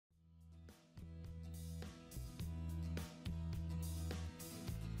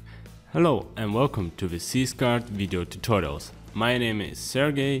Hello and welcome to the CSCard video tutorials. My name is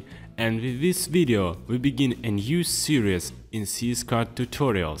Sergey and with this video we begin a new series in CSCard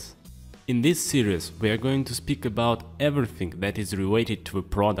tutorials. In this series we are going to speak about everything that is related to the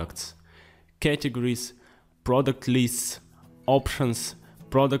products, categories, product lists, options,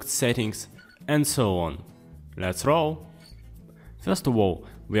 product settings and so on. Let's roll! First of all,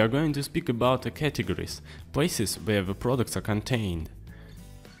 we are going to speak about the categories, places where the products are contained.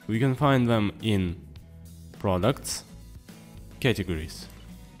 We can find them in products, categories.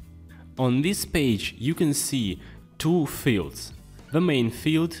 On this page you can see two fields, the main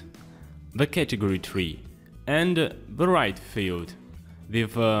field, the category tree, and the right field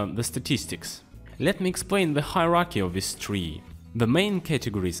with the statistics. Let me explain the hierarchy of this tree. The main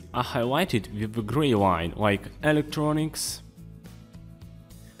categories are highlighted with the gray line, like electronics,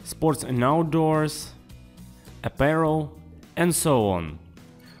 sports and outdoors, apparel, and so on.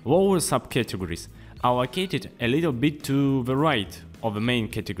 Lower subcategories are located a little bit to the right of the main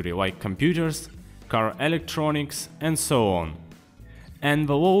category, like computers, car electronics, and so on. And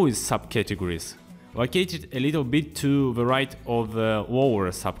the lowest subcategories located a little bit to the right of the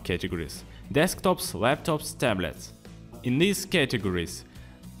lower subcategories, desktops, laptops, tablets. In these categories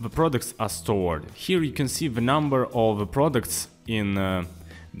the products are stored. Here you can see the number of the products in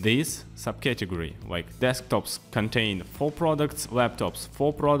this subcategory, like desktops contain 4 products, laptops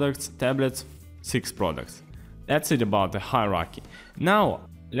 4 products, tablets 6 products. That's it about the hierarchy. Now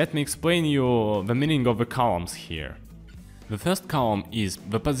let me explain you the meaning of the columns here. The first column is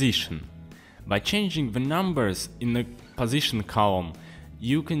the position. By changing the numbers in the position column,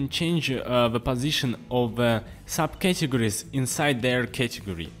 you can change the position of the subcategories inside their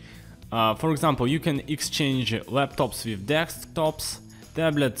category. For example, you can exchange laptops with desktops,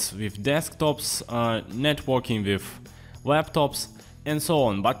 tablets with desktops, networking with laptops, and so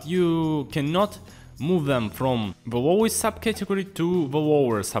on, but you cannot move them from the lowest subcategory to the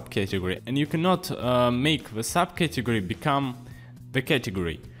lower subcategory, and you cannot make the subcategory become the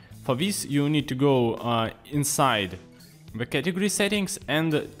category. For this you need to go inside the category settings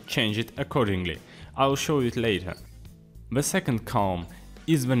and change it accordingly. I'll show it later. The second column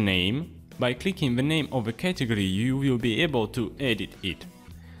is the name. By clicking the name of the category you will be able to edit it.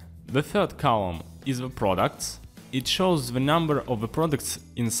 The third column is the products. It shows the number of the products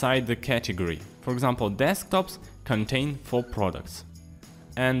inside the category. For example, desktops contain 4 products.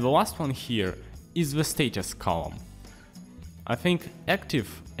 And the last one here is the status column. I think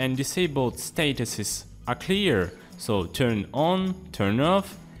active and disabled statuses are clear, so turn on, turn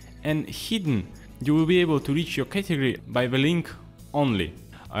off, and hidden you will be able to reach your category by the link only.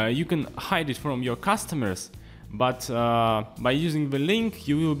 You can hide it from your customers, but by using the link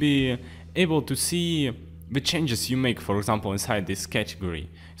you will be able to see the changes you make, for example, inside this category.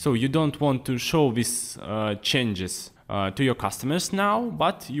 So you don't want to show these changes to your customers now,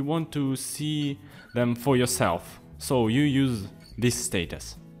 but you want to see them for yourself. So you use this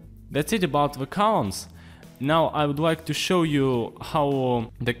status. That's it about the columns. Now I would like to show you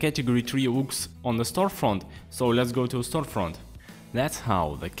how the category tree looks on the storefront. So let's go to storefront. That's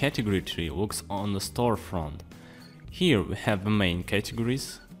how the category tree looks on the storefront. Here we have the main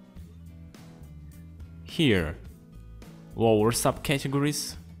categories. Here, lower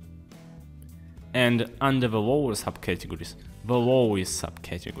subcategories. And under the lower subcategories, the lowest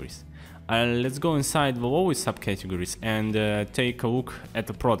subcategories. Let's go inside the lowest subcategories and take a look at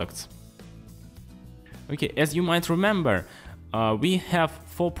the products. Okay, as you might remember, we have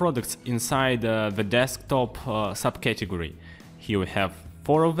 4 products inside the desktop subcategory. Here we have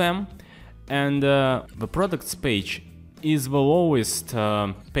 4 of them, and the products page is the lowest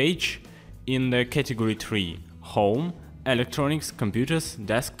page in the category tree. Home, electronics, computers,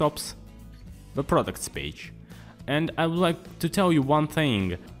 desktops, the products page. And I would like to tell you one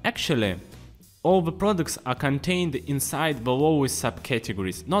thing. Actually, all the products are contained inside the lowest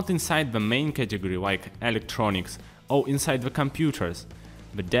subcategories, not inside the main category like electronics or inside the computers.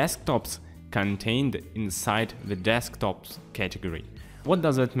 The desktops contained inside the desktops category. What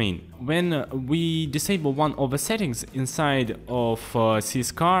does that mean? When we disable one of the settings inside of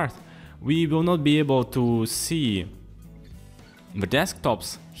CSCard, we will not be able to see the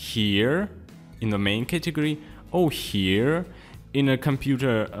desktops here in the main category or here in a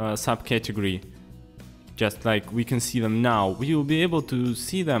computer subcategory. Just like we can see them now, we will be able to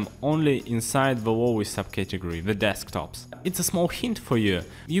see them only inside the lowest subcategory, the desktops. It's a small hint for you.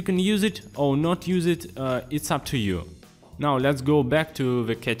 You can use it or not use it, it's up to you. Now let's go back to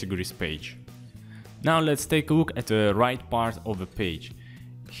the categories page. Now let's take a look at the right part of the page.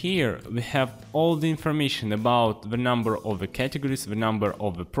 Here we have all the information about the number of the categories, the number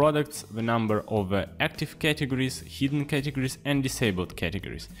of the products, the number of the active categories, hidden categories and disabled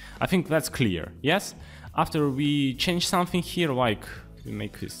categories. I think that's clear, yes? After we change something here, like we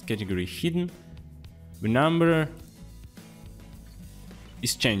make this category hidden, the number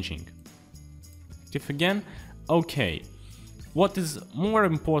is changing. Active again, okay. What is more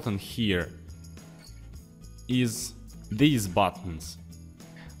important here is these buttons.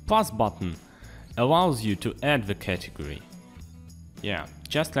 Plus button allows you to add the category. Yeah,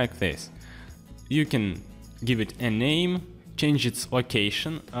 just like this. You can give it a name, change its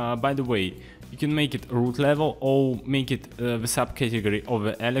location. By the way, you can make it root level or make it the subcategory of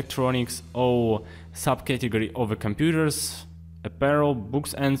the electronics or subcategory of the computers, apparel,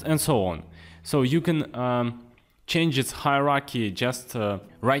 books and so on. So you can change its hierarchy just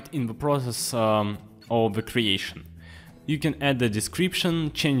right in the process of the creation. You can add the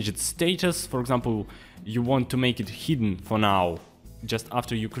description, change its status. For example, you want to make it hidden for now, just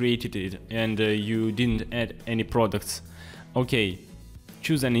after you created it and you didn't add any products. Okay,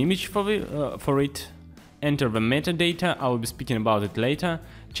 choose an image for it, enter the metadata, I will be speaking about it later,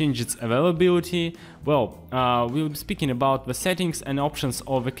 change its availability. Well, we'll be speaking about the settings and options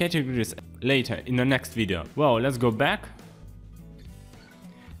of the categories later in the next video. Well, let's go back.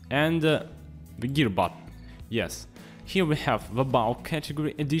 And the gear button, yes. Here we have the bulk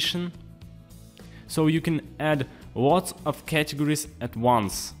category edition, so you can add lots of categories at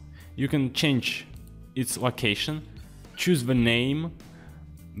once. You can change its location, choose the name,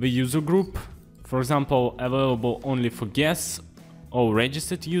 the user group, for example, available only for guests or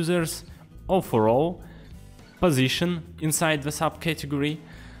registered users, or for all, position inside the subcategory,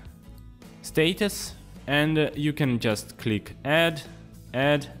 status, and you can just click add,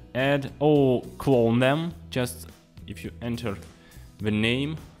 or clone them. Just if you enter the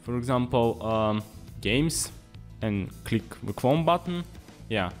name, for example, games, and click the clone button,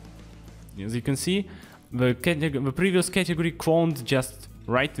 yeah, as you can see, the previous category cloned just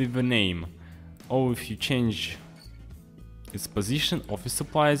right with the name. Or if you change its position, office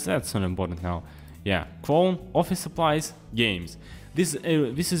supplies, that's not important now. Yeah, clone, office supplies, games. This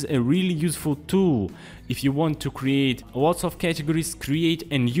is a really useful tool if you want to create lots of categories, create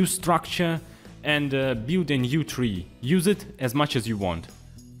a new structure, and build a new tree. Use it as much as you want.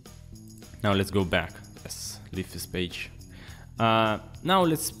 Now let's go back. Let's leave this page. Now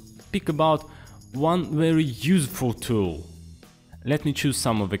let's speak about one very useful tool. Let me choose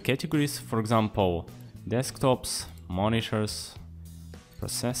some of the categories. For example, desktops, monitors,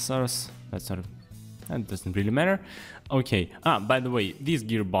 processors. That doesn't really matter. Okay. By the way, this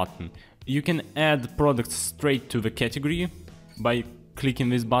gear button. You can add products straight to the category by clicking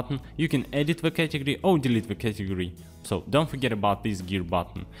this button. You can edit the category or delete the category, so don't forget about this gear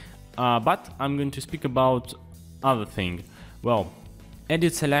button. But I'm going to speak about other thing. Well,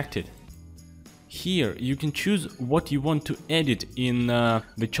 edit selected. Here you can choose what you want to edit in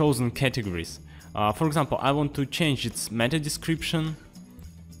the chosen categories. For example, I want to change its meta description,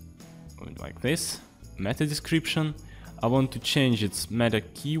 like this, meta description. I want to change its meta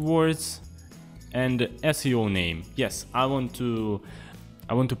keywords and SEO name. Yes, I want to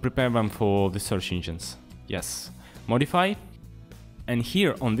prepare them for the search engines. Yes, modify. And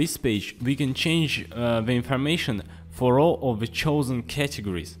here on this page we can change the information for all of the chosen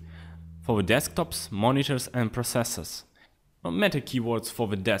categories, for the desktops, monitors and processors. Meta keywords for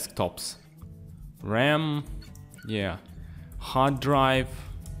the desktops, RAM, yeah, hard drive,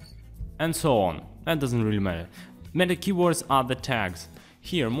 and so on. That doesn't really matter. Meta keywords are the tags.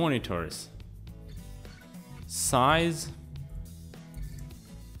 Here, monitors, size,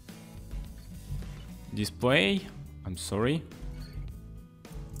 display, I'm sorry,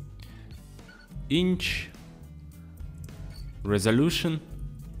 inch, resolution,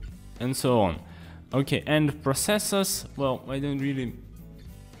 and so on. Okay, and processors, well, I don't really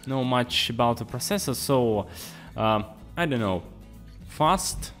know much about the processors, so I don't know,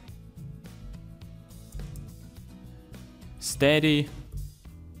 fast, steady,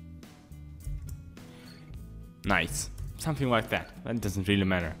 nice, something like that. That doesn't really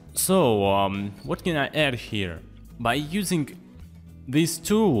matter. So what can I add here? By using this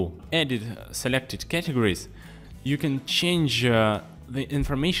tool, edit selected categories, you can change the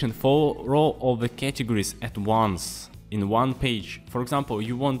information for all of the categories at once in one page. For example,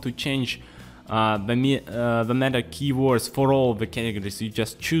 you want to change the meta keywords for all the categories. You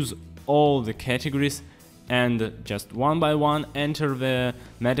just choose all the categories and just one by one enter the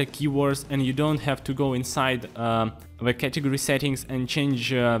meta keywords, and you don't have to go inside the category settings and change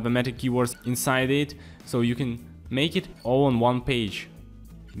the meta keywords inside it. So you can make it all on one page.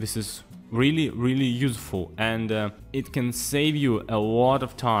 This is really useful, and it can save you a lot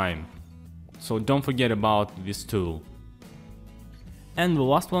of time. So don't forget about this tool. And the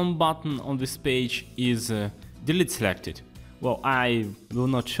last one button on this page is delete selected. Well, I will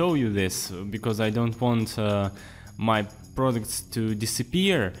not show you this because I don't want my products to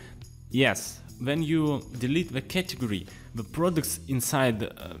disappear. Yes, when you delete the category, the products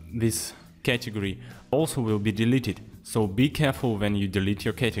inside this category also will be deleted. So be careful when you delete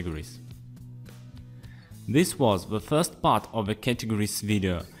your categories. This was the first part of the categories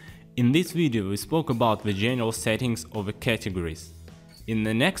video. In this video we spoke about the general settings of the categories. In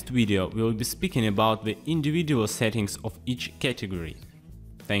the next video we will be speaking about the individual settings of each category.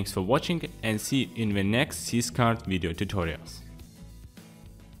 Thanks for watching and see you in the next SysCart video tutorials.